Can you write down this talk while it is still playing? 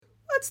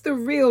What's the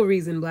real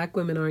reason Black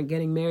women aren't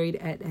getting married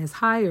at as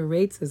high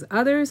rates as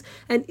others?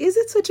 And is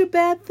it such a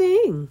bad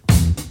thing?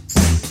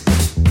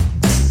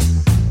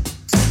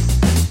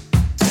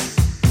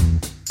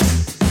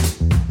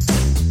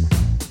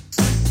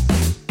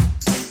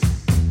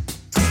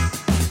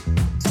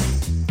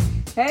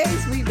 Hey,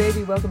 sweet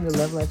baby, welcome to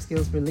Love Life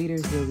Skills for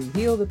Leaders, where we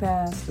heal the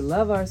past,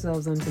 love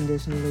ourselves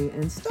unconditionally,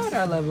 and start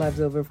our love lives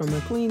over from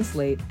a clean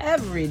slate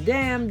every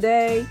damn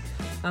day.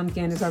 I'm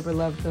Candace Harper,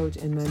 Love Coach,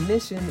 and my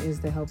mission is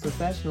to help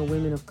professional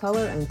women of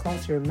color and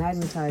culture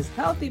magnetize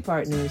healthy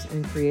partners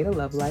and create a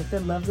love life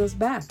that loves us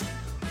back.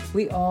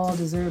 We all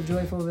deserve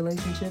joyful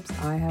relationships.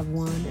 I have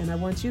one, and I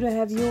want you to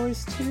have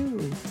yours too.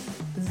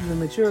 This is a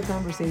mature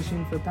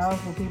conversation for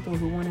powerful people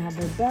who want to have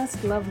their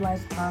best love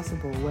life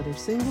possible, whether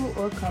single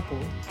or couple.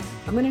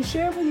 I'm going to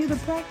share with you the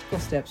practical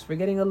steps for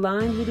getting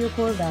aligned with your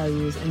core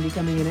values and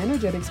becoming an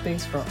energetic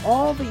space for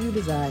all that you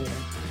desire.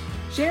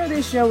 Share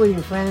this show with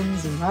your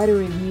friends and write a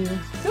review.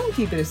 Don't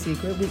keep it a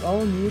secret. We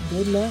all need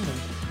good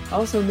love.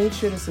 Also, make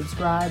sure to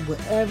subscribe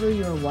wherever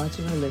you're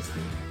watching or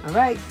listening. All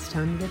right, it's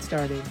time to get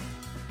started.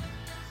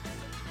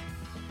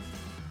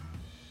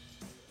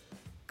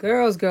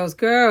 Girls,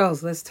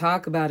 let's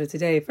talk about it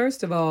today.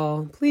 First of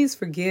all, please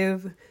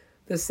forgive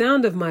the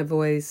sound of my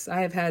voice.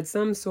 I have had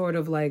some sort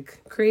of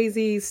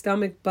crazy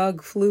stomach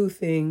bug flu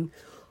thing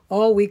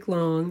all week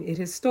long. It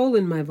has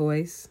stolen my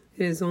voice.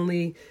 It is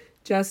only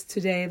just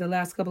today, the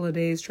last couple of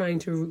days, trying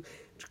to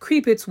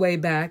creep its way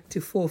back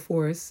to full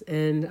force.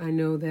 And I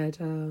know that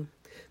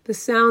the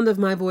sound of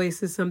my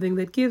voice is something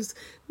that gives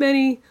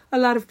many a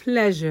lot of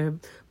pleasure.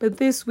 But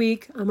this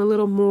week, I'm a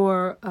little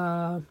more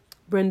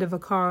Brenda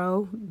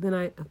Vaccaro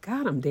than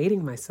I'm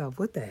dating myself.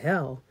 What the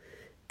hell?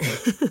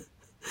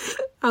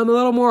 I'm a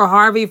little more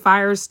Harvey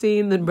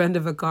Fierstein than Brenda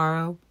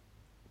Vaccaro.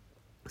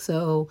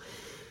 So,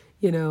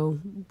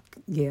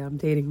 I'm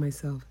dating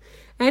myself.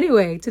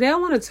 Anyway, today I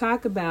want to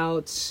talk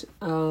about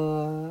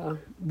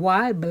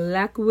why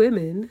Black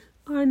women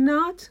are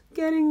not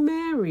getting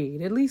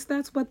married. At least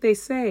that's what they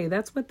say.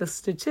 That's what the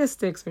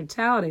statistics are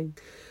touting.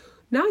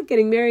 Not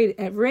getting married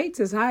at rates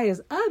as high as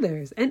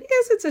others. And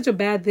is it such a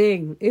bad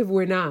thing if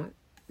we're not?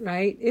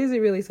 Right? Is it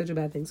really such a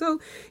bad thing?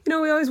 So,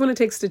 we always want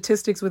to take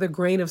statistics with a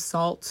grain of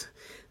salt.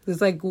 It's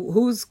like,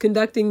 who's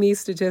conducting these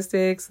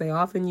statistics? They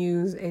often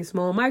use a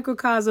small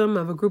microcosm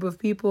of a group of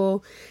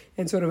people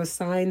and sort of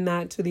assign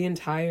that to the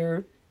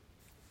entire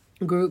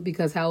group,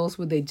 because how else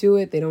would they do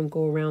it? They don't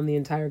go around the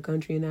entire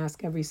country and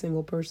ask every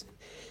single person,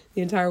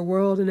 the entire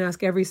world, and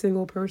ask every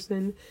single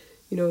person,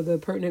 the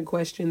pertinent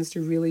questions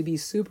to really be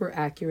super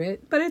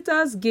accurate. But it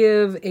does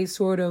give a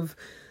sort of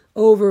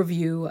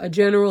overview, a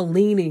general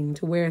leaning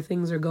to where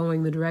things are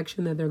going, the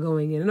direction that they're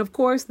going in. And of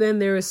course, then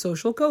there is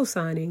social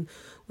co-signing,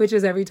 which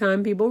is every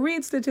time people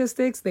read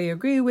statistics, they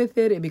agree with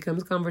it. It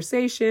becomes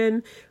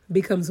conversation,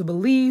 becomes a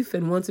belief.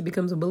 And once it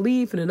becomes a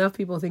belief and enough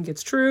people think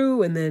it's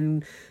true, and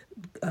then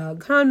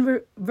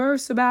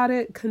converse about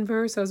it.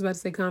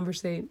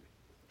 Conversate.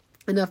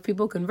 Enough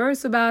people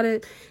converse about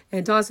it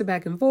and toss it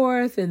back and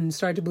forth and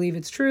start to believe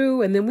it's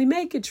true. And then we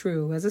make it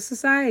true as a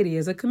society,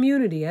 as a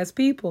community, as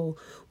people.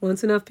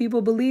 Once enough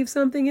people believe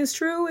something is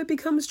true, it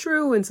becomes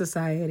true in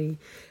society.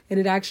 And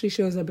it actually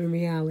shows up in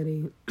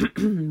reality.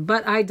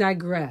 But I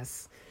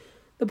digress.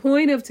 The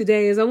point of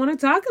today is I want to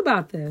talk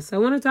about this. I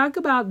want to talk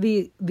about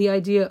the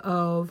idea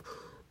of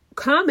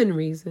common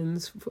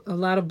reasons a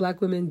lot of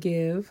Black women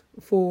give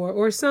for,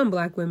 or some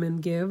Black women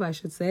give, I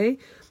should say,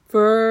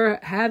 for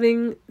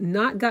having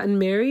not gotten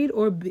married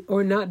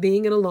or not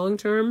being in a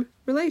long-term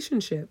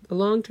relationship, a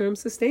long-term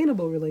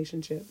sustainable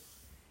relationship.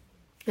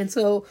 And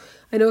so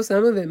I know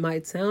some of it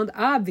might sound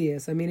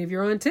obvious. I mean, if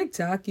you're on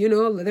TikTok,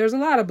 there's a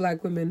lot of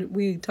Black women.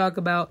 We talk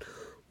about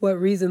what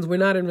reasons we're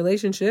not in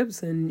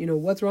relationships and,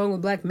 what's wrong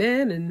with Black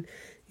men and,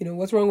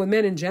 what's wrong with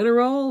men in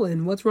general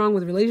and what's wrong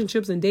with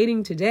relationships and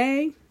dating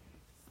today.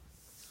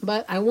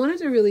 But I wanted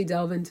to really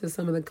delve into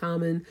some of the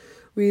common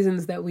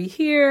reasons that we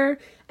hear,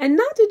 and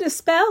not to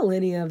dispel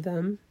any of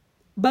them,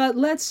 but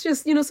let's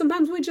just,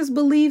 sometimes we just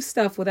believe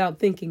stuff without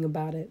thinking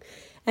about it.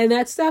 And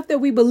that stuff that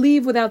we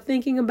believe without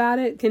thinking about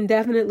it can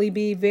definitely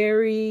be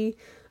very,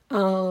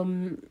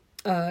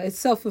 it's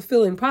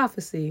self-fulfilling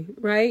prophecy,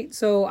 right?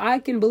 So I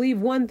can believe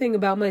one thing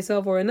about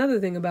myself or another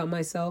thing about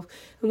myself,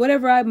 and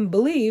whatever I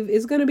believe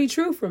is going to be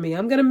true for me.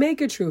 I'm going to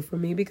make it true for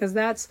me, because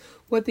that's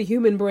what the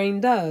human brain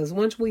does.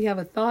 Once we have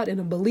a thought and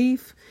a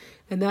belief,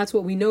 and that's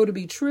what we know to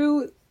be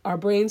true, our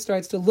brain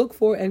starts to look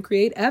for and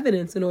create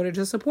evidence in order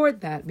to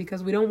support that,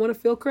 because we don't want to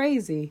feel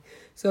crazy.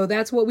 So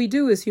that's what we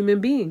do as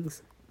human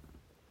beings.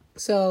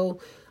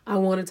 So I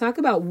want to talk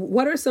about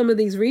what are some of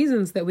these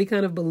reasons that we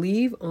kind of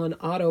believe on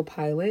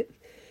autopilot,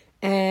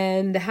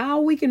 and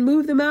how we can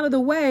move them out of the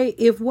way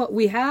if what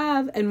we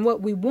have and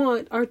what we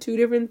want are two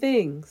different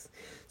things.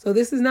 So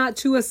this is not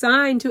to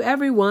assign to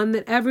everyone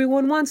that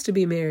everyone wants to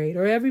be married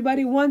or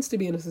everybody wants to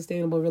be in a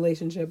sustainable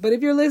relationship. But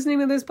if you're listening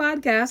to this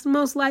podcast,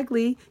 most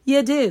likely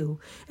you do.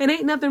 And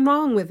ain't nothing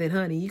wrong with it,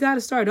 honey. You got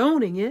to start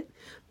owning it,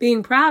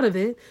 being proud of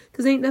it,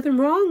 because ain't nothing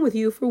wrong with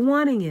you for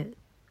wanting it,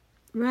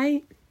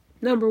 right?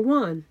 Number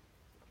one.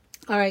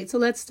 All right, so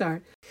let's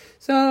start.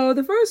 So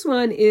the first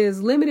one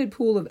is limited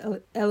pool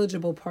of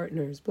eligible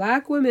partners.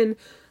 Black women,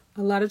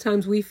 a lot of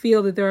times we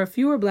feel that there are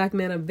fewer Black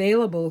men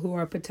available who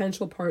are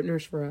potential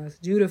partners for us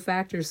due to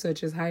factors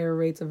such as higher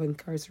rates of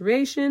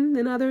incarceration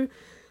than other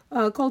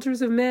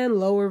cultures of men,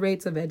 lower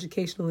rates of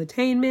educational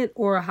attainment,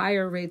 or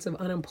higher rates of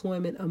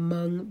unemployment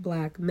among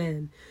Black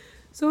men.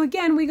 So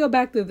again, we go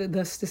back to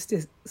the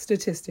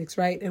statistics,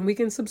 right? And we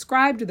can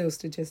subscribe to those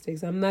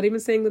statistics. I'm not even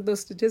saying that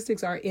those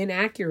statistics are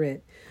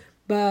inaccurate,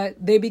 but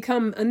they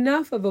become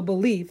enough of a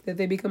belief that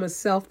they become a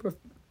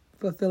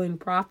self-fulfilling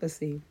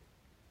prophecy.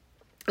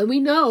 And we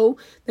know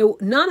that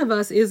none of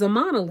us is a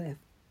monolith.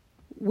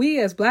 We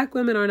as Black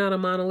women are not a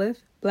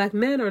monolith. Black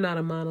men are not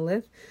a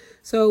monolith.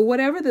 So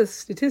whatever the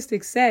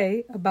statistics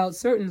say about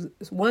certain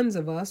ones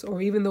of us,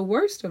 or even the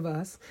worst of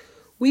us,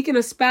 we can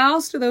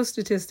espouse to those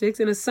statistics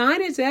and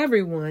assign it to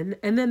everyone,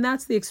 and then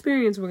that's the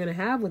experience we're going to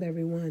have with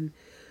everyone.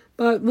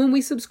 But when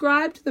we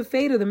subscribe to the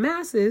fate of the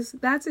masses,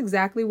 that's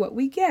exactly what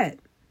we get,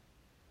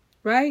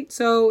 right?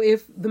 So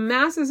if the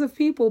masses of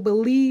people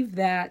believe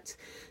that,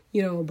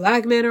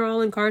 Black men are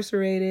all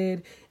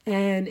incarcerated,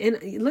 and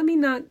let me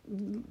not,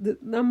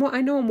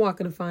 I know I'm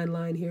walking a fine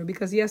line here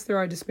because yes, there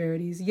are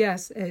disparities.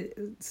 Yes,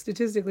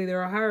 statistically,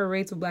 there are higher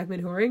rates of Black men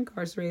who are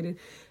incarcerated,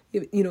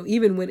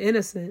 even when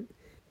innocent.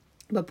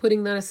 But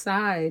putting that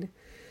aside,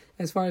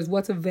 as far as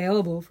what's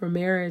available for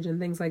marriage and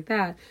things like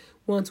that,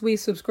 once we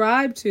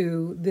subscribe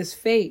to this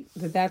fate,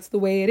 that's the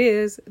way it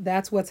is,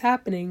 that's what's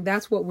happening,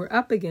 that's what we're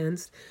up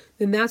against,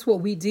 then that's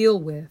what we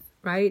deal with,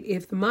 right?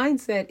 If the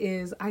mindset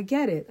is, I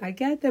get it. I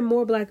get that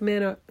more Black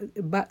men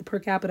per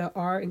capita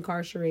are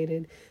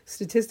incarcerated,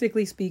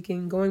 statistically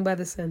speaking, going by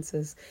the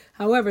census.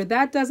 However,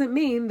 that doesn't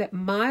mean that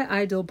my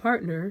ideal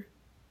partner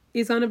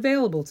is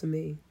unavailable to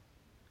me.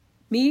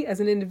 Me as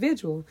an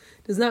individual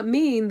does not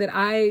mean that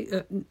I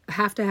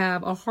have to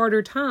have a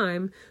harder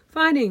time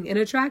finding and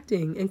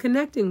attracting and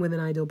connecting with an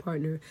ideal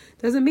partner.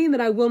 Doesn't mean that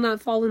I will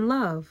not fall in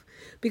love,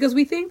 because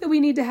we think that we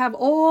need to have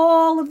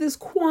all of this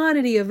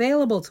quantity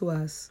available to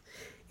us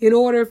in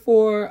order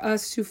for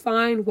us to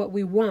find what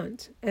we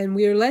want. And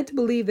we are led to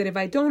believe that if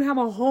I don't have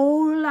a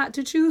whole lot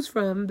to choose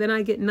from, then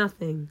I get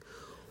nothing.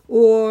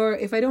 Or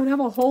if I don't have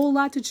a whole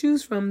lot to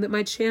choose from, that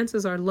my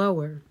chances are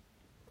lower.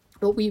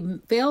 What we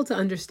fail to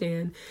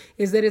understand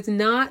is that it's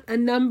not a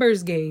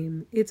numbers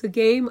game. It's a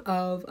game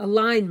of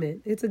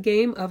alignment. It's a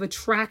game of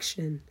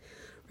attraction,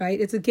 right?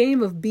 It's a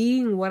game of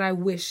being what I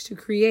wish to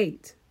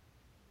create.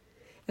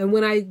 And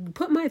when I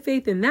put my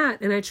faith in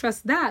that and I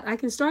trust that, I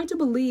can start to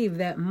believe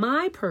that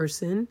my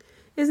person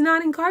is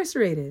not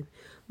incarcerated.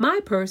 My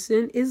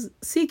person is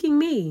seeking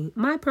me.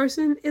 My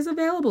person is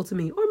available to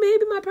me. Or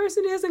maybe my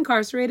person is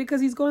incarcerated because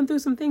he's going through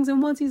some things,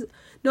 and once he's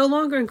no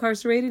longer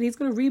incarcerated, he's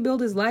going to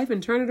rebuild his life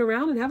and turn it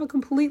around and have a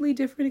completely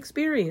different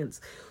experience.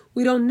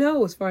 We don't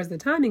know as far as the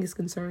timing is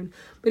concerned.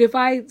 But if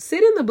I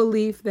sit in the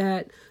belief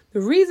that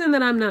the reason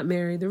that I'm not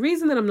married, the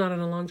reason that I'm not in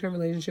a long-term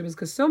relationship is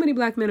because so many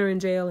Black men are in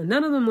jail and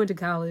none of them went to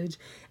college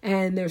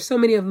and there's so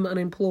many of them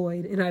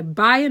unemployed, and I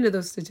buy into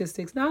those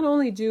statistics, not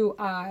only do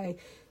I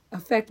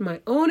affect my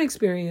own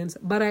experience,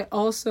 but I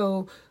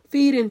also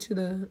feed into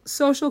the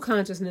social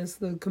consciousness,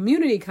 the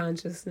community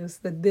consciousness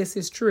that this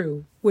is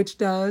true, which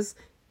does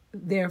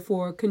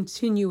therefore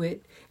continue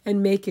it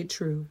and make it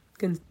true,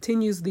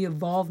 continues the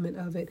evolvement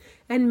of it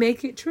and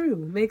makes it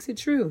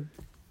true.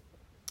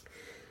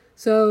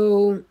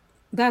 So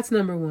that's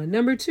number one.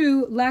 Number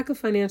two, lack of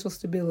financial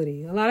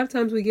stability. A lot of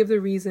times we give the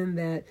reason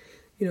that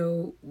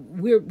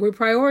we're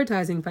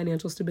prioritizing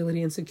financial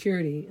stability and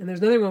security, and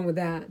there's nothing wrong with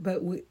that.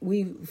 But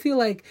we feel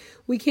like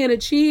we can't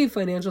achieve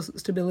financial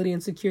stability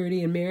and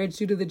security in marriage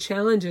due to the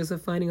challenges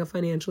of finding a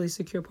financially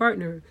secure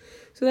partner.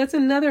 So that's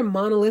another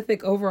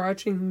monolithic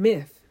overarching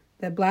myth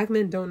that Black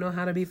men don't know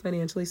how to be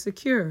financially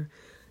secure.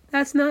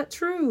 That's not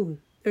true.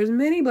 There's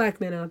many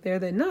Black men out there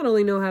that not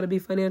only know how to be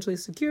financially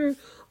secure,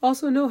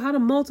 also know how to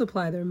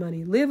multiply their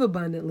money, live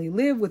abundantly,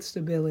 live with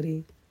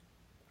stability,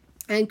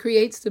 and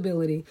create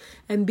stability,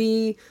 and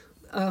be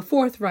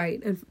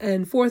forthright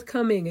and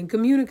forthcoming and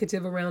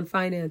communicative around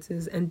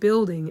finances and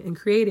building and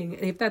creating.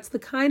 And if that's the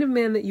kind of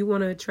man that you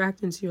want to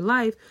attract into your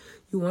life,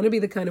 you want to be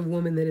the kind of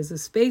woman that is a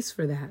space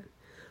for that,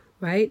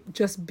 right?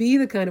 Just be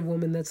the kind of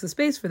woman that's the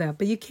space for that.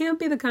 But you can't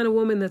be the kind of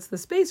woman that's the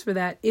space for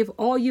that if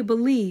all you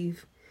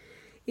believe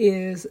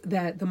is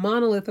that the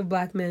monolith of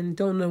Black men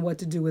don't know what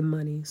to do with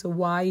money. So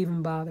why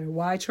even bother?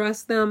 Why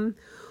trust them?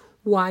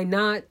 Why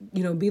not,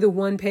 be the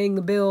one paying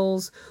the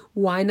bills?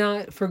 Why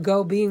not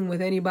forgo being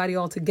with anybody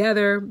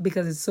altogether?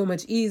 Because it's so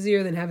much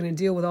easier than having to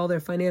deal with all their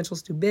financial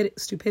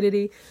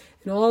stupidity.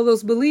 And all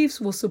those beliefs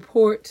will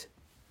support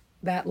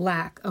that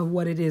lack of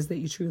what it is that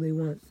you truly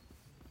want.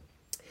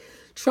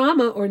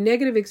 Trauma or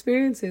negative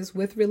experiences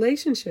with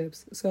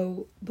relationships.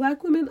 So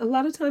Black women, a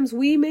lot of times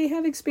we may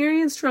have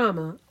experienced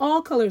trauma.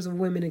 All colors of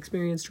women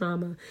experience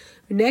trauma.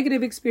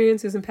 Negative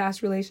experiences in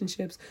past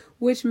relationships,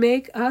 which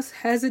make us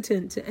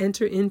hesitant to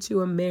enter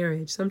into a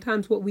marriage.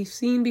 Sometimes what we've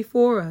seen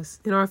before us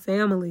in our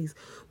families,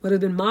 what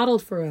has been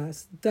modeled for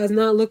us, does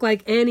not look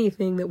like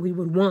anything that we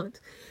would want.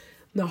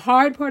 The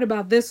hard part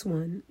about this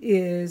one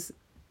is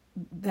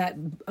that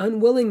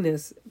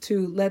unwillingness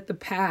to let the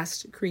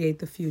past create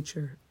the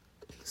future.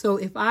 So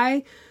if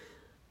I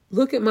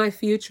look at my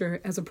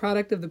future as a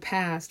product of the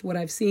past, what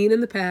I've seen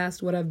in the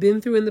past, what I've been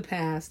through in the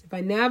past, if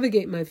I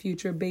navigate my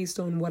future based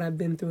on what I've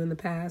been through in the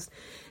past,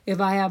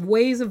 if I have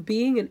ways of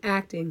being and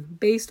acting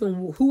based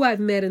on who I've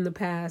met in the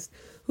past,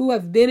 who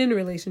I've been in a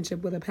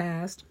relationship with in the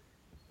past,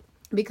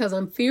 because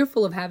I'm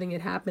fearful of having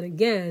it happen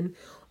again,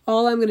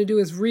 all I'm going to do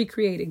is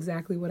recreate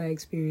exactly what I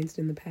experienced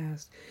in the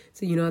past.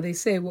 So, they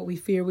say what we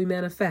fear, we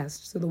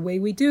manifest. So the way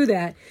we do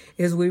that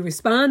is we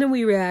respond and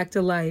we react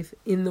to life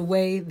in the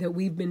way that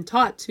we've been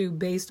taught to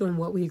based on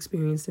what we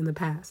experienced in the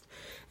past.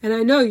 And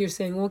I know you're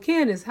saying, well,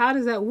 Candace, how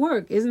does that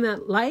work? Isn't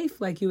that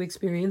life? Like, you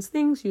experience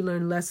things, you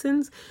learn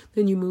lessons,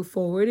 then you move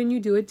forward and you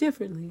do it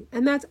differently.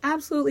 And that's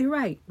absolutely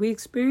right. We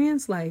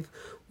experience life.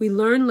 We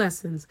learn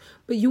lessons,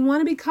 but you want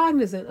to be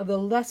cognizant of the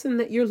lesson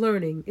that you're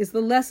learning. Is the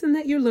lesson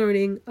that you're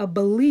learning a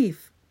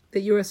belief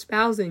that you're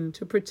espousing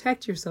to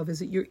protect yourself?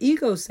 Is it your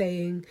ego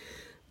saying,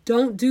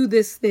 don't do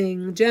this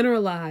thing,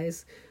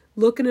 generalize,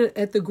 looking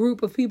at the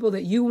group of people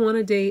that you want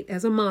to date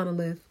as a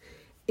monolith?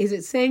 Is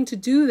it saying to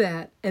do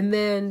that and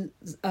then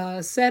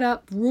set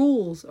up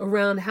rules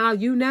around how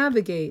you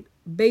navigate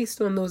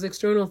based on those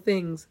external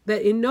things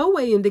that in no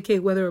way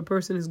indicate whether a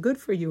person is good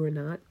for you or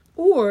not?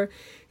 Or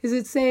is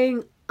it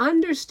saying,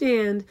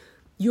 understand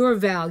your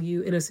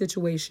value in a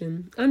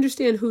situation,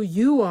 understand who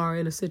you are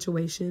in a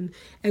situation,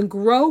 and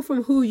grow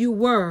from who you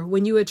were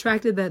when you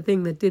attracted that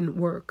thing that didn't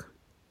work?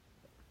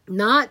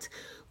 Not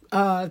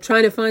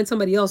trying to find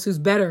somebody else who's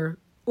better,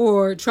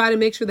 or try to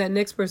make sure that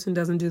next person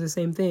doesn't do the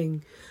same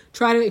thing.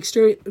 Try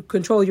to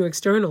control your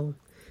external.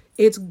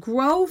 It's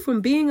grow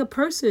from being a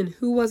person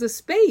who was a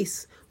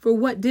space for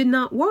what did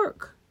not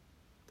work.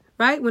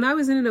 Right? When I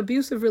was in an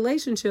abusive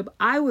relationship,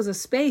 I was a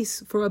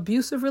space for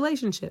abusive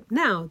relationship.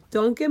 Now,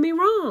 don't get me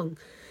wrong.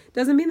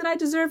 Doesn't mean that I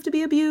deserve to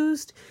be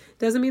abused.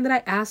 Doesn't mean that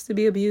I asked to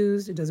be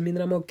abused. It doesn't mean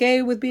that I'm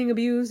okay with being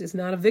abused. It's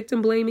not a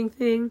victim blaming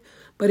thing.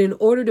 But in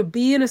order to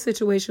be in a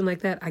situation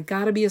like that, I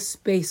got to be a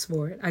space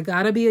for it. I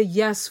got to be a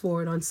yes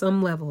for it on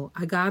some level.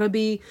 I got to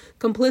be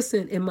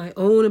complicit in my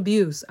own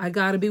abuse. I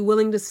got to be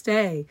willing to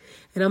stay.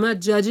 And I'm not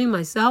judging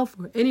myself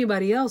or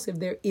anybody else if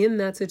they're in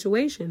that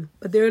situation.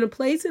 But they're in a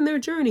place in their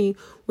journey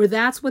where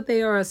that's what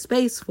they are a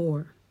space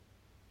for.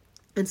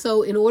 And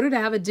so in order to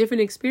have a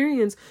different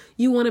experience,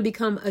 you want to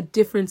become a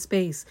different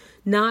space,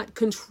 not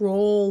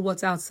control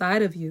what's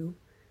outside of you,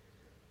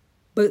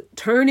 but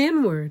turn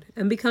inward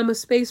and become a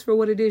space for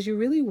what it is you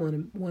really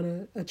want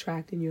to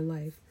attract in your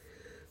life,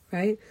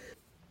 right?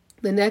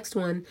 The next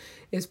one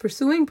is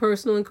pursuing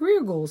personal and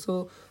career goals.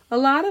 So a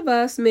lot of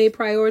us may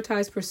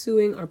prioritize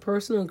pursuing our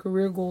personal and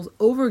career goals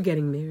over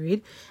getting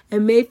married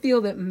and may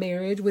feel that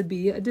marriage would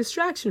be a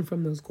distraction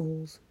from those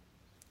goals.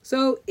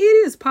 So it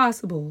is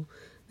possible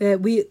that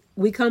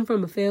we come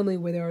from a family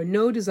where there are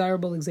no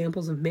desirable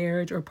examples of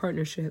marriage or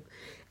partnership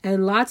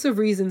and lots of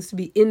reasons to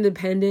be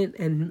independent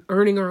and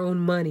earning our own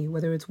money,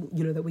 whether it's,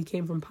 that we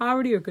came from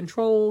poverty or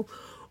control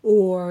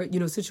or,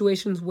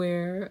 situations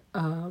where,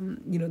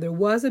 there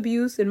was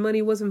abuse and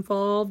money was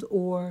involved,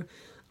 or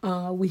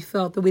we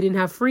felt that we didn't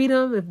have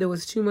freedom if there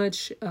was too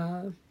much.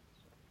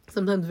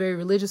 Sometimes very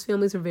religious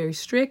families are very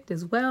strict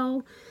as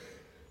well.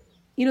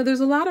 There's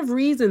a lot of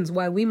reasons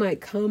why we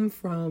might come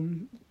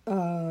from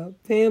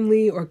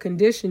family or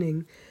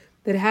conditioning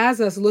that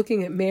has us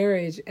looking at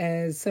marriage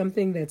as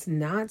something that's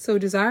not so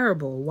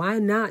desirable. Why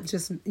not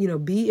just,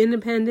 be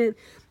independent,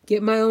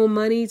 get my own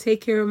money,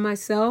 take care of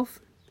myself?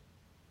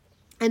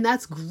 And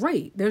that's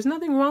great. There's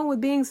nothing wrong with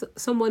being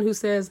someone who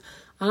says,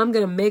 I'm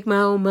going to make my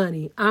own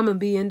money. I'm going to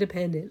be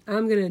independent.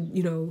 I'm going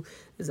to,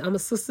 I'm a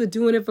sister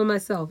doing it for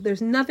myself.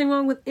 There's nothing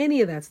wrong with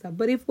any of that stuff.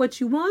 But if what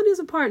you want is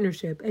a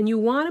partnership and you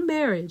want a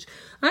marriage,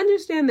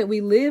 understand that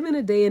we live in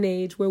a day and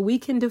age where we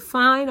can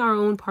define our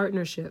own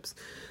partnerships.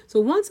 So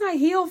once I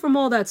heal from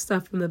all that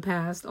stuff from the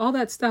past, all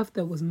that stuff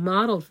that was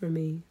modeled for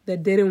me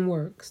that didn't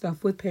work,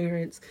 stuff with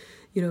parents,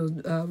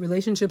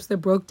 relationships that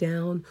broke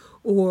down,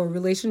 or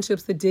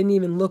relationships that didn't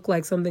even look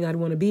like something I'd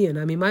want to be in.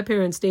 I mean, my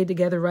parents stayed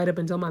together right up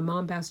until my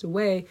mom passed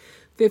away,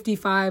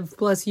 55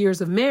 plus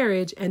years of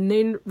marriage, and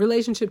then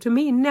relationship to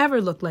me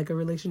never looked like a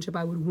relationship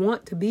I would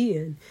want to be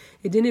in.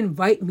 It didn't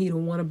invite me to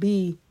want to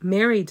be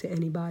married to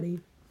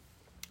anybody.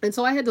 And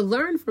so I had to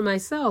learn for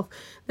myself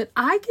that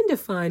I can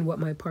define what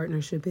my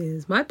partnership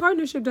is. My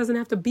partnership doesn't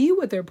have to be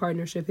what their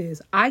partnership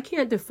is. I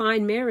can't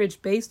define marriage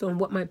based on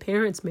what my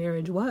parents'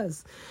 marriage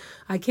was.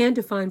 I can't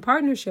define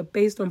partnership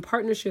based on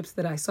partnerships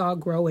that I saw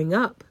growing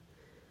up,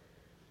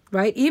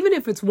 right? Even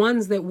if it's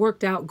ones that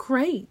worked out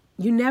great.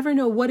 You never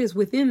know what is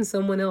within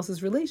someone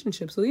else's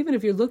relationship. So even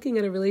if you're looking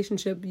at a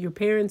relationship, your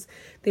parents,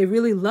 they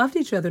really loved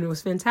each other and it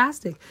was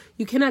fantastic.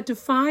 You cannot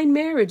define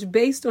marriage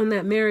based on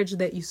that marriage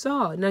that you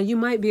saw. Now, you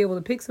might be able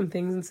to pick some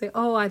things and say,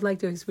 oh, I'd like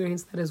to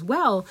experience that as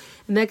well.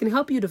 And that can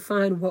help you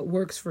define what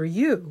works for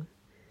you,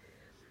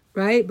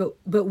 right? But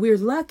we're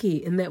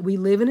lucky in that we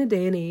live in a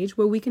day and age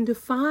where we can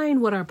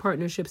define what our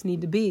partnerships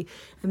need to be.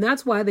 And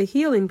that's why the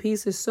healing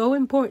piece is so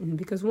important,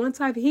 because once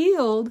I've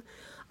healed,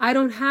 I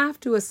don't have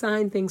to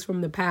assign things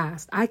from the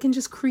past. I can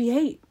just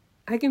create.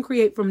 I can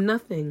create from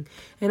nothing,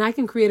 and I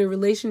can create a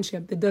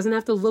relationship that doesn't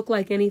have to look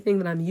like anything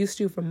that I'm used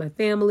to from my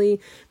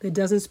family, that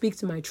doesn't speak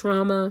to my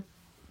trauma,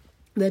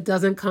 that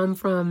doesn't come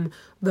from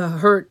the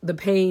hurt, the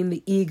pain,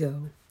 the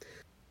ego.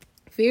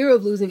 Fear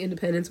of losing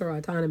independence or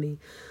autonomy.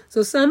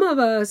 So some of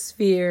us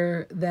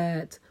fear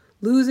that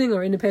losing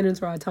our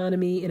independence or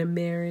autonomy in a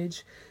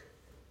marriage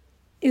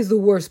is the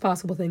worst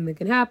possible thing that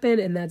can happen,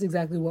 and that's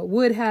exactly what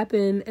would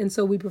happen, and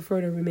so we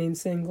prefer to remain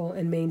single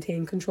and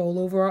maintain control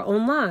over our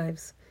own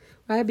lives.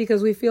 Right?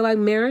 Because we feel like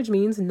marriage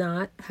means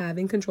not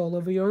having control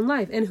over your own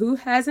life. And who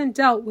hasn't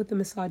dealt with the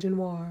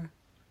misogynoir?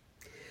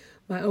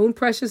 My own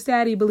precious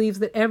daddy believes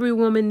that every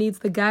woman needs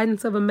the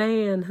guidance of a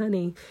man,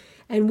 honey.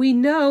 And we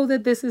know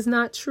that this is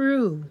not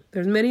true.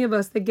 There's many of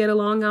us that get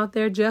along out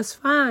there just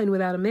fine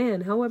without a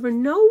man. However,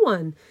 no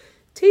one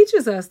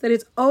teaches us that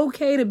it's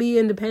okay to be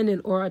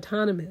independent or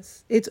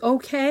autonomous. It's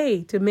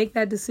okay to make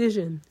that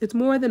decision. It's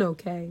more than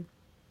okay.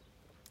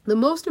 The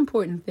most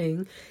important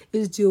thing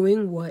is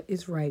doing what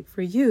is right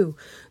for you.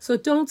 So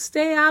don't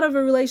stay out of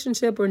a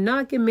relationship or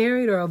not get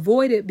married or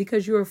avoid it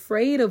because you're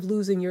afraid of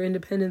losing your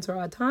independence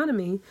or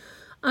autonomy.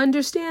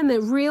 Understand that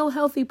real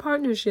healthy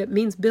partnership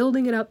means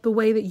building it up the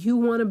way that you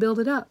want to build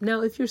it up. Now,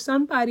 if you're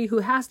somebody who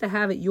has to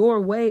have it your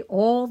way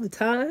all the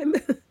time,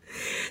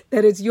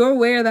 that it's your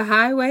way or the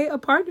highway, a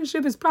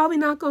partnership is probably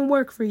not going to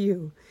work for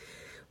you.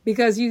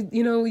 Because you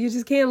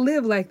just can't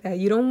live like that.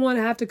 You don't want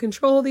to have to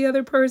control the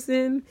other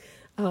person.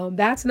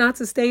 That's not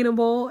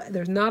sustainable.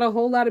 There's not a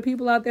whole lot of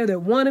people out there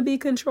that want to be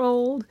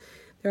controlled.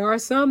 There are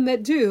some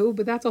that do,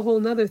 but that's a whole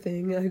nother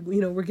thing.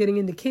 We're getting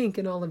into kink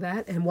and all of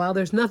that. And while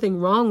there's nothing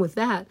wrong with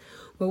that,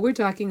 what we're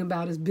talking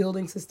about is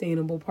building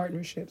sustainable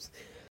partnerships.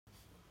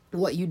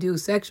 What you do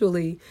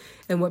sexually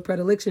and what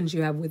predilections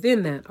you have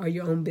within that are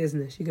your own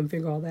business. You can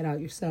figure all that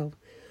out yourself.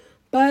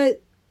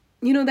 But,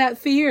 that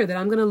fear that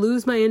I'm going to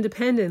lose my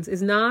independence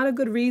is not a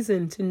good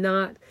reason to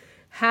not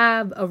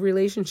have a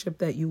relationship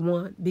that you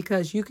want,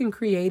 because you can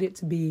create it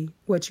to be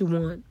what you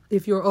want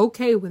if you're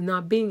okay with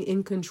not being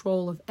in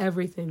control of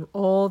everything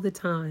all the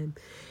time.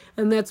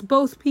 And that's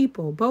both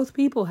people. Both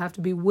people have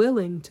to be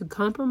willing to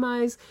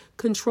compromise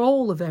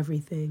control of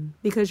everything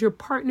because you're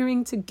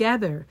partnering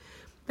together.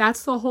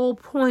 That's the whole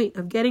point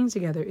of getting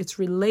together. It's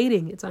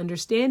relating, it's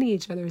understanding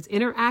each other, it's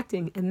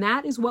interacting. And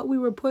that is what we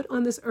were put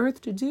on this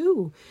earth to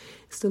do.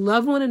 It's to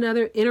love one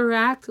another,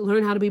 interact,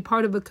 learn how to be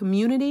part of a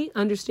community,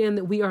 understand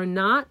that we are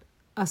not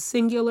a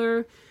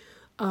singular,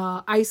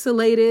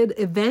 isolated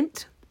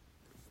event,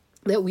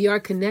 that we are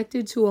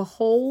connected to a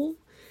whole.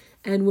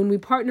 And when we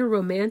partner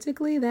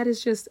romantically, that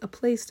is just a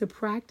place to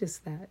practice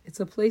that. It's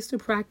a place to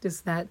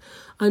practice that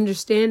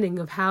understanding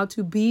of how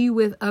to be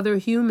with other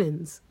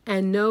humans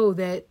and know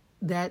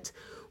that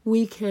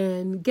we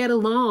can get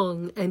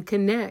along and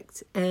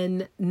connect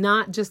and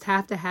not just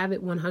have to have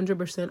it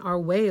 100% our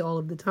way all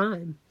of the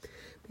time.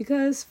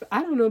 Because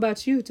I don't know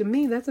about you, to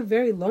me, that's a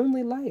very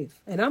lonely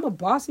life. And I'm a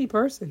bossy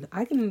person.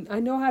 I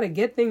know how to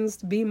get things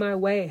to be my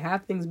way,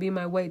 have things be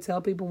my way, tell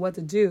people what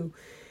to do.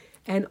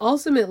 And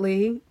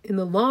ultimately, in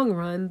the long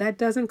run, that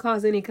doesn't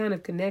cause any kind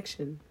of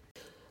connection.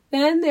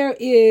 Then there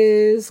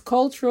is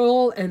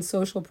cultural and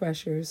social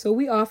pressure. So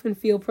we often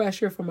feel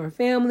pressure from our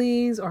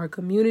families, our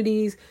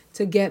communities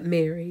to get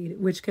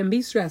married, which can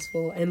be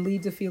stressful and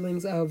lead to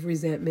feelings of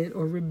resentment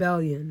or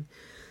rebellion.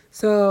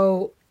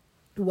 So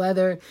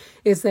whether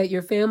it's that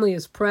your family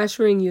is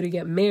pressuring you to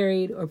get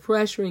married or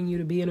pressuring you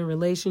to be in a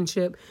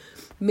relationship,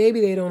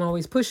 maybe they don't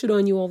always push it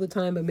on you all the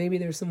time, but maybe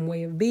there's some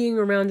way of being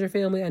around your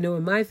family. I know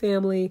in my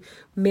family,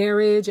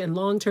 marriage and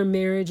long-term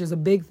marriage is a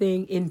big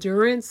thing.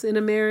 Endurance in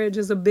a marriage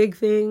is a big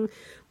thing.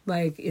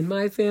 Like in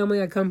my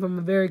family, I come from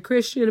a very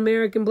Christian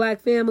American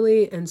Black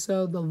family. And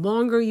so the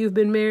longer you've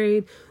been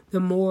married, the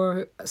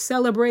more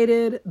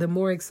celebrated, the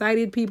more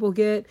excited people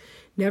get.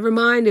 Never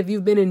mind if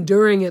you've been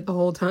enduring it the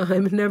whole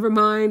time. Never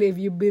mind if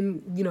you've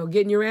been,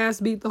 getting your ass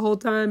beat the whole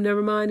time.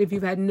 Never mind if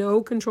you've had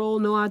no control,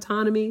 no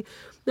autonomy.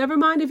 Never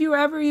mind if you were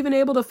ever even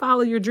able to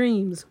follow your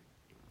dreams.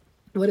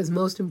 What is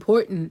most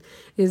important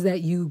is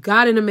that you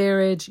got in a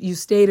marriage, you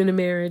stayed in a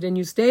marriage, and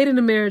you stayed in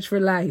a marriage for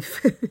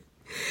life.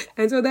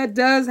 And so that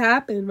does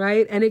happen,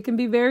 right? And it can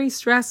be very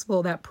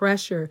stressful, that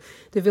pressure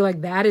to feel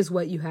like that is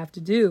what you have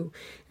to do.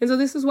 And so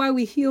this is why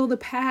we heal the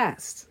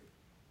past,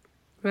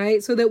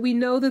 right? So that we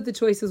know that the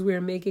choices we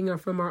are making are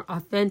from our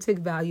authentic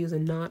values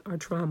and not our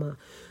trauma.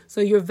 So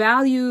your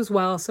values,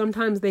 while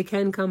sometimes they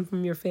can come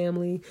from your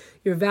family,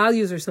 your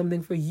values are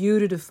something for you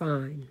to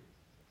define.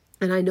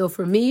 And I know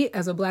for me,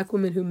 as a Black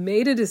woman who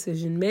made a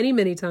decision many,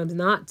 many times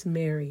not to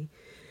marry,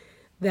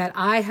 that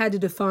I had to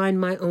define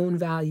my own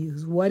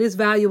values. What is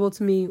valuable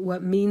to me?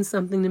 What means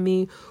something to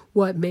me?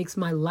 What makes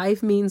my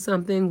life mean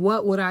something?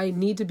 What would I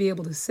need to be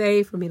able to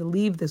say for me to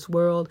leave this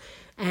world?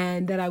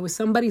 And that I was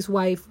somebody's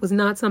wife was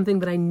not something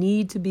that I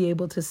need to be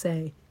able to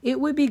say. It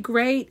would be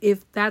great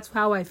if that's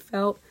how I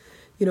felt,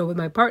 with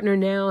my partner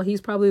now.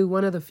 He's probably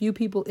one of the few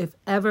people, if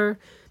ever,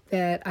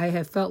 that I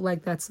have felt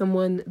like that's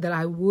someone that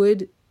I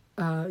would,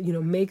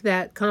 make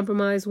that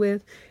compromise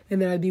with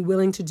and that I'd be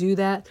willing to do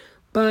that.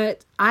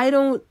 But I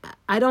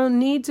don't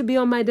need to be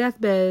on my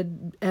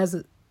deathbed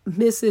as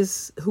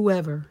Mrs.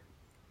 Whoever.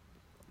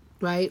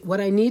 Right? What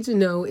I need to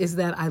know is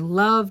that I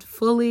loved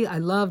fully, I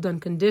loved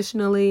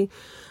unconditionally,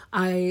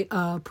 I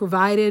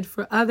provided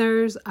for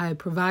others, I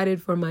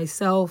provided for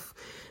myself,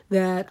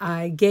 that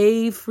I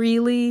gave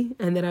freely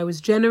and that I was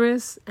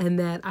generous and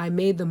that I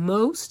made the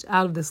most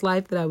out of this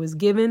life that I was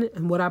given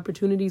and what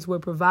opportunities were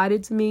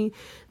provided to me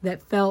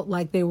that felt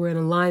like they were in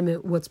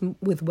alignment with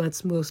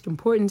what's most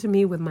important to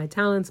me, with my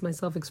talents, my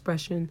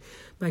self-expression,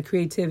 my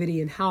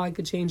creativity, and how I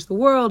could change the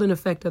world and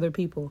affect other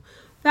people.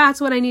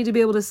 That's what I need to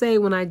be able to say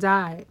when I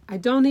die. I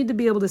don't need to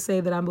be able to say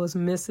that I was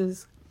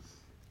Mrs.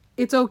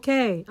 It's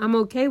okay. I'm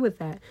okay with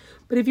that.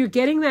 But if you're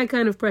getting that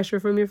kind of pressure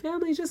from your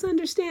family, just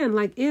understand,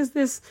 like, is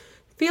this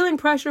feeling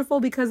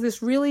pressureful because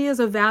this really is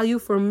a value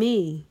for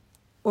me,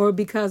 or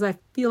because I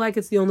feel like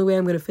it's the only way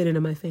I'm going to fit into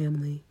my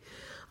family?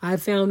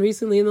 I've found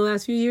recently in the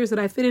last few years that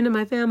I fit into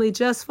my family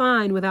just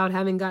fine without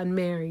having gotten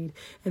married.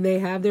 And they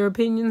have their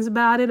opinions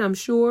about it, I'm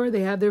sure.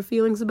 They have their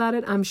feelings about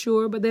it, I'm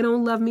sure. But they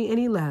don't love me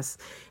any less.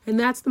 And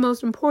that's the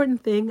most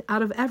important thing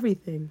out of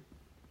everything.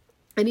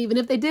 And even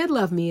if they did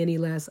love me any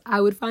less, I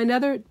would find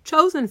other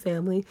chosen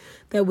family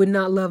that would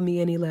not love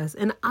me any less.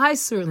 And I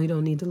certainly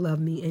don't need to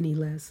love me any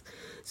less.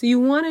 So you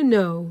want to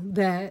know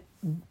that,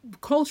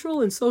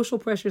 cultural and social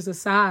pressures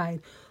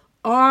aside,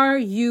 are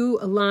you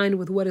aligned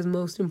with what is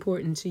most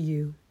important to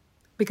you?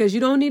 Because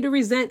you don't need to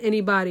resent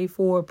anybody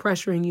for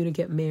pressuring you to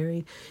get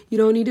married. You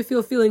don't need to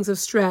feel feelings of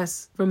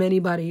stress from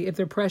anybody if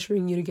they're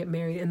pressuring you to get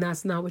married, and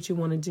that's not what you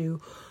want to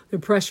do. They're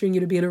pressuring you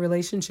to be in a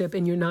relationship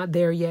and you're not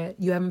there yet.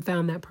 You haven't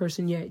found that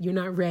person yet. You're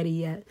not ready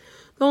yet.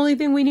 The only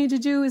thing we need to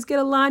do is get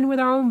aligned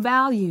with our own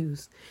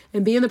values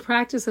and be in the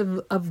practice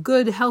of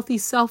good, healthy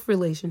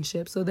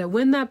self-relationships, so that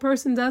when that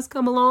person does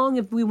come along,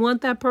 if we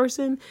want that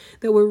person,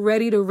 that we're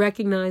ready to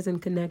recognize and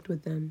connect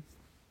with them.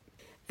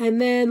 And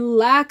then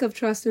lack of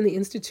trust in the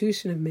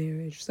institution of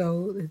marriage.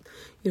 So,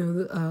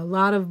 a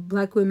lot of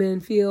Black women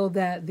feel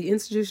that the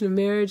institution of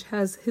marriage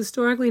has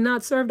historically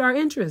not served our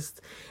interests.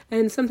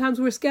 And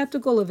sometimes we're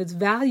skeptical of its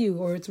value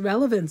or its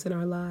relevance in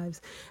our lives.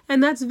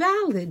 And that's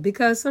valid,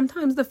 because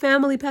sometimes the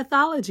family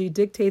pathology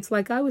dictates,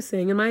 like I was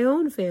saying, in my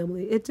own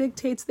family, it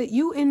dictates that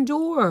you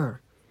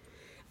endure.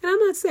 And I'm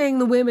not saying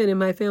the women in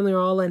my family are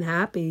all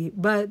unhappy,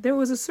 but there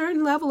was a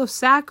certain level of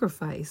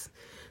sacrifice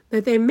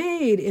that they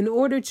made in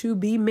order to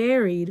be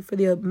married for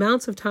the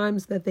amounts of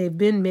times that they've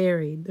been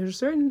married. There's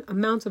certain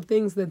amounts of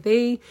things that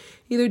they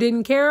either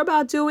didn't care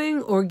about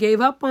doing or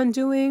gave up on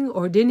doing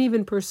or didn't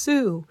even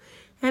pursue.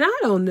 And I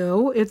don't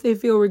know if they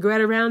feel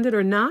regret around it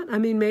or not. I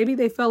mean, maybe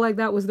they felt like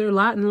that was their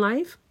lot in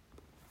life.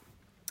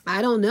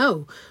 I don't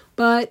know.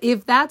 But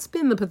if that's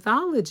been the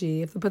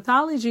pathology, if the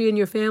pathology in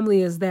your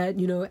family is that,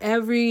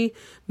 every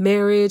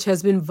marriage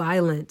has been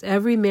violent,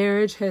 every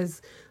marriage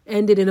has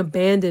ended in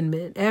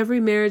abandonment, every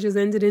marriage has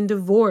ended in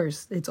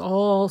divorce, it's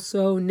all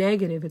so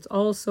negative, it's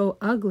all so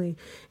ugly,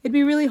 it'd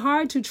be really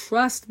hard to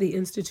trust the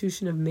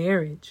institution of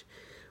marriage,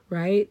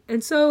 right?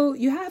 And so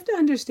you have to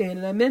understand,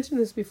 and I mentioned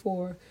this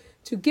before,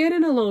 to get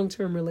in a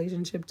long-term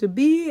relationship, to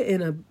be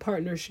in a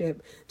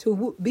partnership,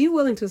 to be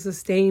willing to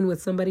sustain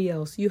with somebody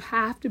else, you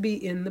have to be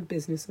in the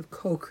business of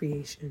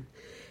co-creation.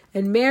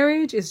 And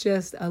marriage is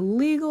just a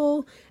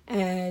legal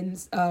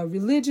and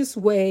religious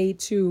way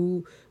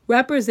to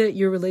represent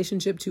your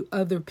relationship to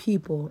other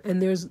people.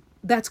 And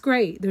that's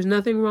great. There's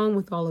nothing wrong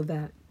with all of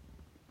that.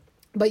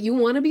 But you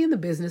want to be in the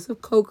business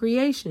of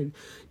co-creation.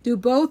 Do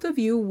both of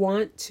you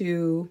want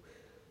to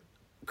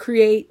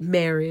create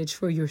marriage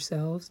for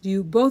yourselves?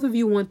 Do both of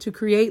you want to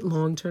create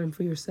long-term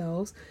for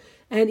yourselves?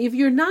 And if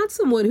you're not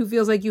someone who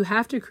feels like you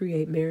have to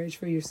create marriage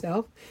for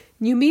yourself,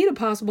 and you meet a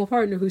possible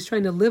partner who's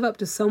trying to live up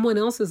to someone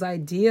else's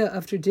idea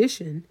of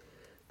tradition,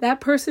 that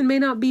person may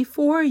not be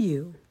for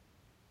you.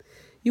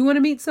 You want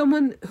to meet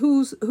someone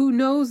who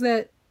knows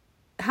that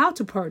how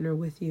to partner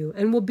with you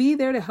and will be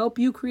there to help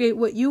you create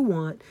what you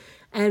want.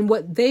 And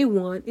what they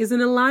want is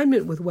in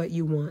alignment with what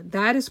you want.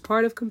 That is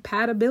part of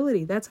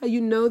compatibility. That's how you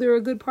know they're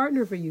a good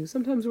partner for you.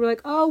 Sometimes we're like,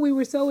 oh, we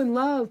were so in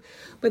love,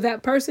 but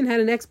that person had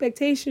an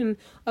expectation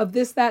of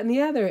this, that, and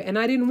the other. And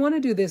I didn't want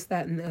to do this,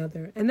 that, and the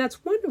other. And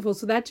that's wonderful.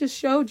 So that just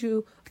showed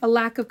you a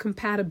lack of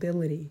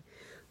compatibility,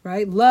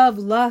 right? Love,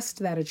 lust,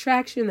 that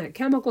attraction, that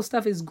chemical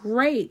stuff is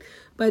great,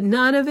 but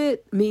none of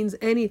it means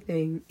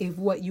anything if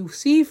what you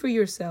see for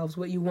yourselves,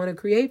 what you want to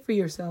create for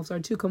yourselves, are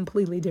two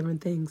completely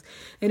different things.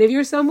 And if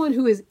you're someone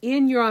who is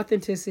in your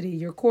authenticity,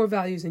 your core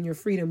values, and your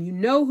freedom, you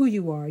know who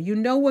you are, you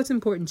know what's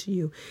important to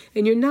you,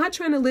 and you're not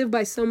trying to live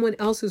by someone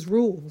else's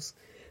rules,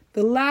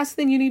 the last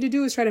thing you need to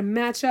do is try to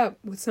match up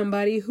with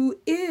somebody who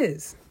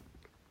is,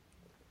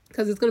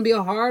 because it's going to be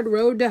a hard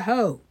road to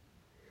hoe.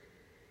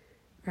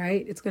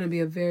 Right? It's going to be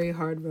a very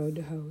hard road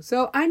to hoe.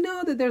 So I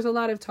know that there's a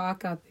lot of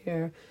talk out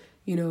there,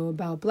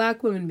 about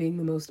Black women being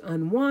the most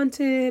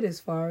unwanted as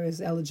far as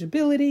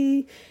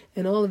eligibility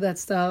and all of that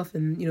stuff.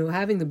 And,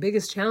 having the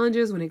biggest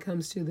challenges when it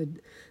comes to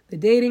the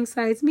dating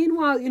sites.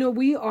 Meanwhile,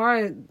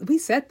 we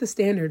set the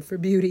standard for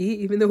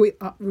beauty, even though we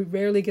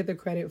rarely get the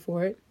credit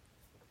for it.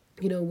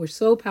 You know, we're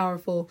so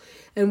powerful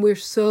and we're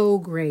so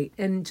great.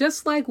 And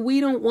just like we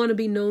don't want to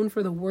be known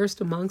for the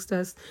worst amongst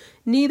us,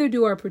 neither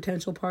do our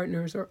potential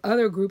partners or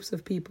other groups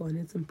of people. And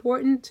it's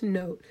important to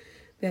note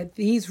that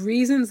these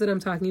reasons that I'm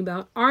talking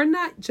about are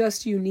not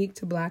just unique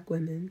to Black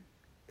women,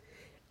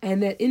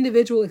 and that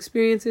individual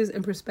experiences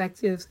and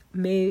perspectives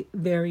may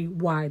vary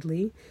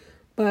widely.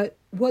 But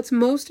what's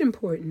most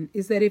important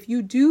is that if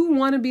you do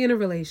want to be in a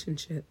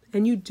relationship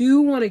and you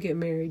do want to get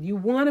married, you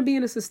want to be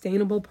in a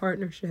sustainable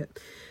partnership,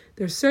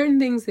 there's certain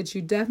things that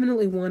you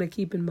definitely want to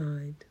keep in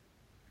mind.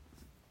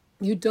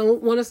 You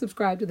don't want to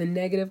subscribe to the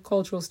negative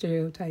cultural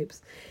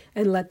stereotypes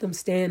and let them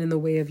stand in the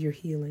way of your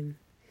healing.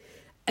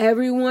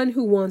 Everyone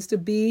who wants to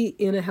be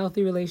in a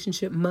healthy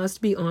relationship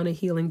must be on a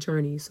healing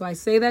journey. So I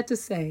say that to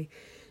say,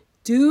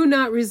 do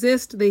not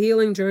resist the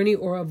healing journey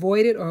or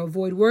avoid it or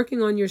avoid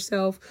working on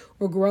yourself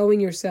or growing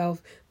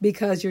yourself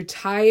because you're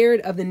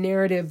tired of the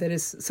narrative that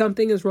is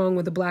something is wrong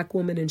with a Black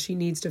woman and she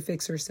needs to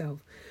fix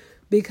herself.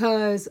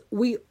 Because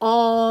we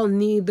all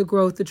need the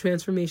growth, the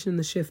transformation,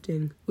 the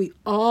shifting. We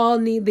all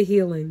need the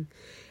healing.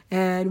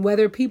 And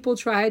whether people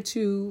try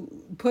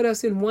to put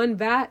us in one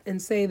vat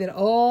and say that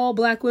all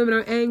Black women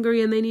are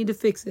angry and they need to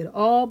fix it,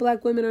 all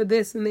Black women are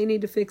this and they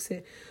need to fix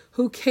it,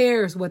 who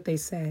cares what they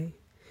say?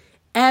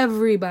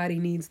 Everybody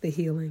needs the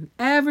healing.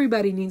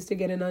 Everybody needs to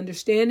get an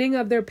understanding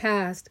of their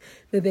past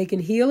that they can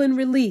heal and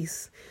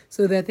release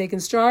so that they can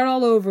start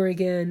all over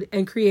again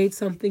and create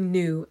something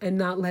new and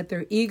not let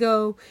their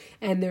ego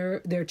and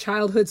their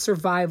childhood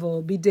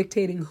survival be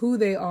dictating who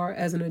they are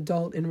as an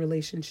adult in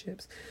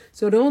relationships.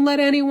 So don't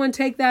let anyone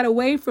take that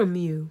away from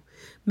you,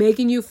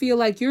 making you feel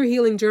like your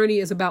healing journey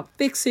is about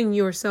fixing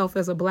yourself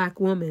as a Black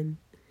woman.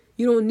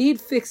 You don't need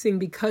fixing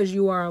because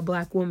you are a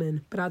Black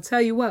woman. But I'll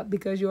tell you what,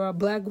 because you are a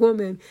Black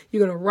woman,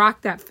 you're going to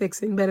rock that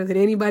fixing better than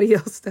anybody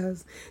else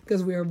does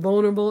because we are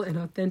vulnerable and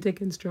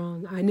authentic and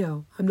strong. I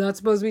know I'm not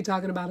supposed to be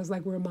talking about us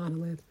like we're a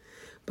monolith,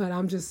 but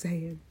I'm just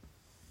saying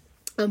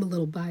I'm a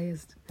little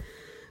biased.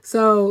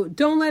 So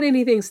don't let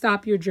anything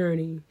stop your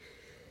journey.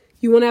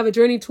 You want to have a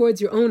journey towards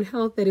your own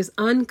health that is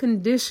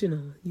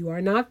unconditional. You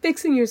are not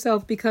fixing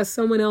yourself because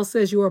someone else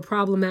says you are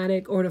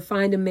problematic or to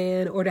find a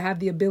man or to have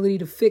the ability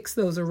to fix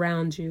those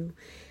around you.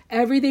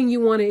 Everything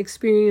you want to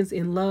experience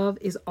in love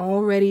is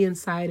already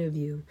inside of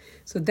you.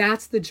 So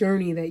that's the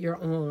journey that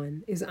you're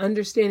on, is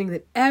understanding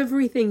that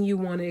everything you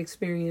want to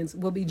experience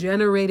will be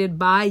generated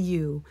by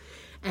you.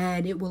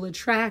 And it will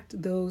attract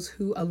those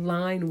who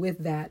align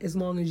with that as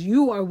long as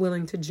you are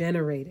willing to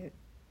generate it.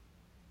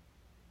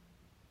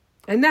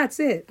 And that's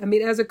it. I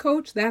mean, as a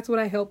coach, that's what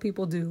I help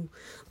people do.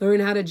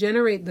 Learn how to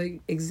generate the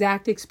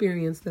exact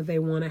experience that they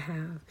want to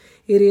have.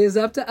 It is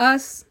up to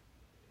us.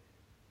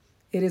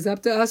 It is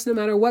up to us, no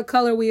matter what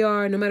color we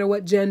are, no matter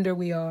what gender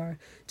we are,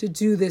 to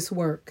do this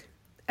work.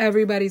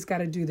 Everybody's got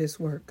to do this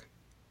work.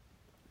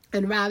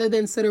 And rather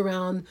than sit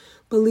around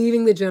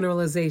believing the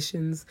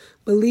generalizations,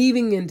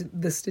 believing in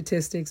the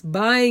statistics,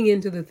 buying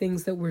into the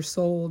things that we're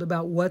sold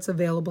about what's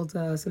available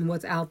to us and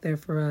what's out there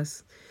for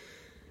us,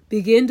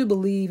 begin to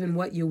believe in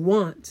what you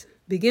want.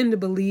 Begin to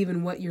believe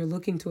in what you're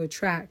looking to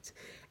attract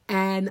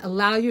and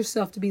allow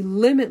yourself to be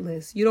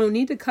limitless. You don't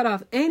need to cut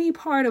off any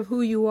part of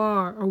who you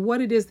are or what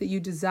it is that you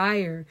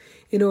desire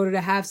in order to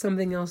have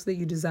something else that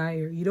you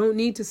desire. You don't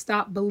need to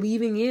stop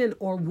believing in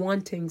or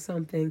wanting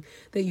something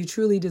that you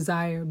truly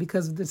desire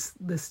because of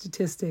the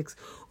statistics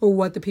or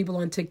what the people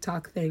on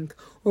TikTok think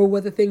or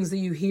what the things that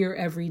you hear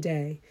every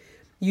day.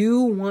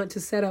 You want to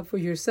set up for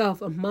yourself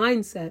a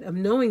mindset of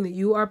knowing that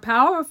you are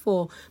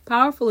powerful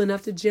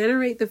enough to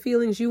generate the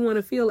feelings you want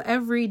to feel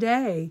every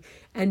day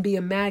and be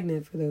a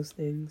magnet for those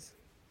things.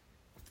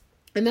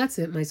 And that's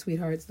it, my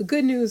sweethearts. The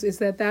good news is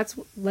that that's,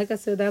 like I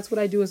said, that's what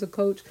I do as a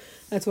coach.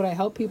 That's what I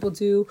help people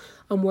do.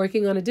 I'm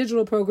working on a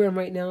digital program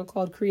right now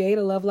called Create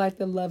a Love Life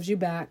That Loves You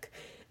Back.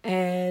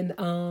 And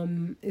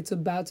it's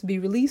about to be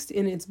released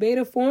in its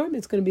beta form.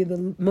 It's going to be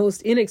the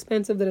most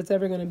inexpensive that it's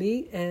ever going to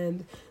be.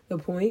 And the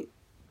point,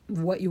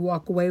 what you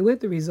walk away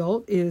with, the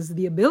result is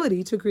the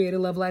ability to create a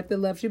love life that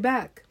loves you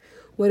back,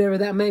 whatever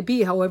that might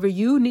be. However,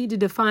 you need to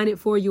define it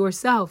for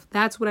yourself.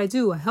 That's what I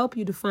do. I help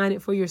you define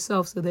it for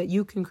yourself so that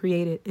you can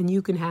create it and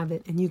you can have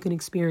it and you can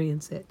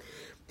experience it.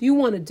 If you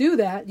want to do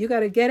that, you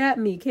got to get at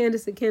me,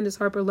 Candace at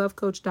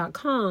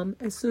CandaceHarperLoveCoach.com,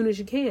 as soon as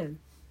you can.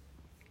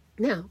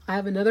 Now, I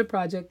have another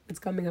project that's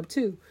coming up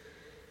too.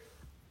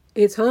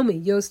 It's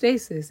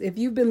Homeostasis. If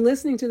you've been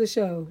listening to the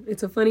show,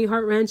 it's a funny,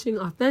 heart-wrenching,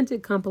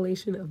 authentic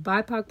compilation of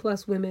BIPOC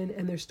plus women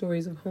and their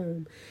stories of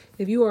home.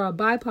 If you are a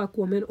BIPOC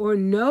woman or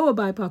know a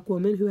BIPOC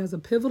woman who has a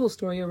pivotal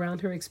story around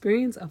her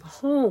experience of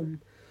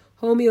home,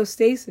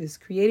 homeostasis,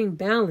 creating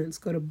balance,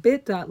 go to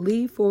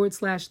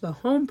bit.ly/The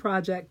Home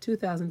Project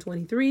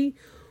 2023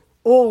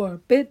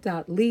 or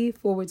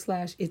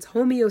bit.ly/It's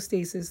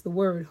Homeostasis, the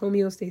word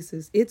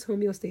homeostasis, it's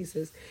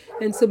homeostasis,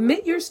 and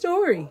submit your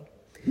story.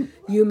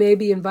 You may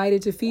be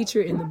invited to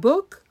feature in the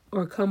book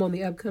or come on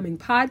the upcoming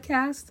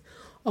podcast.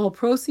 All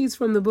proceeds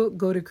from the book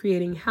go to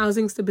creating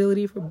housing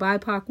stability for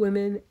BIPOC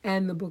women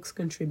and the book's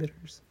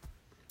contributors.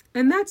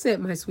 And that's it,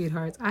 my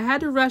sweethearts. I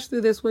had to rush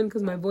through this one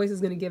because my voice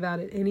is going to give out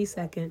at any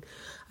second.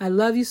 I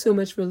love you so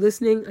much for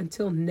listening.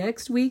 Until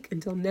next week,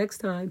 until next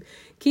time,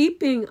 keep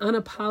being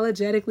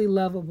unapologetically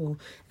lovable.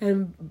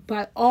 And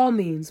by all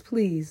means,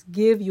 please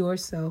give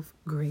yourself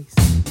grace.